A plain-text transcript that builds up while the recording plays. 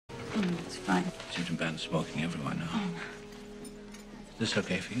It's fine. Seems to ban smoking everywhere now. Is this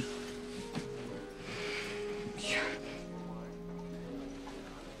okay for you? Sure.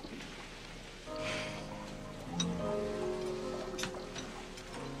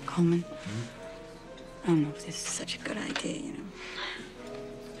 Coleman, I don't know if this is such a good idea, you know.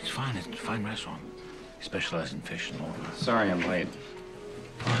 It's fine. It's a fine restaurant. They specialize in fish and all that. Sorry I'm late.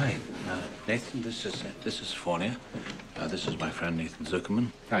 Oh, hi. Nathan, this is Fornia. This is my friend Nathan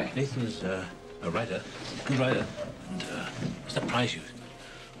Zuckerman. Hi. Nathan is a writer, a good writer. And what's that prize you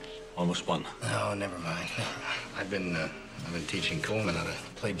almost won? Oh, never mind. I've been teaching Coleman how to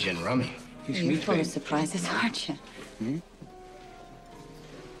play gin rummy. You're full of surprises, aren't you? Hmm?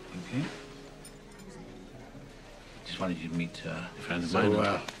 Okay. Just wanted you to meet a friend of mine.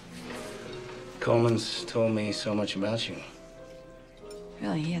 So, Coleman's told me so much about you.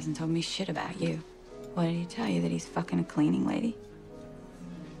 Really, he hasn't told me shit about you. What did he tell you, that he's fucking a cleaning lady?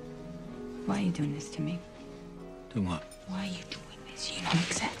 Why are you doing this to me? Doing what? Why are you doing this? You know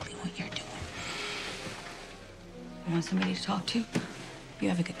exactly what you're doing. You want somebody to talk to? You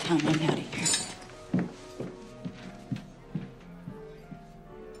have a good time. I'm out of here.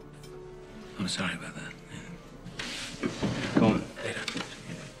 I'm sorry about that. Coleman. Later.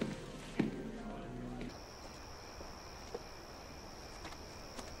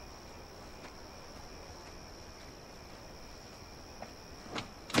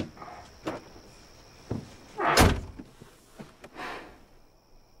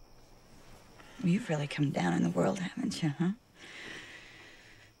 You've really come down in the world, haven't you, huh?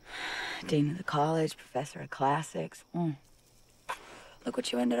 Dean of the college, professor of classics. Look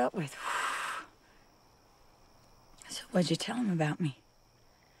what you ended up with. So what'd you tell him about me?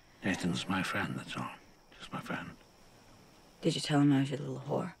 Nathan's my friend, that's all. Just my friend. Did you tell him I was your little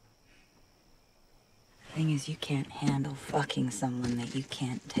whore? The thing is, you can't handle fucking someone that you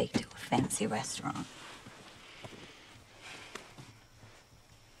can't take to a fancy restaurant.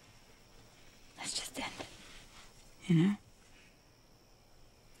 Let's just end it. You know?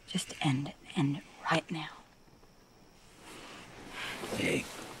 Just end it. End it right now. Hey.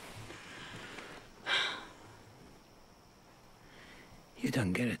 You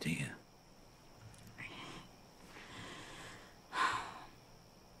don't get it, do you?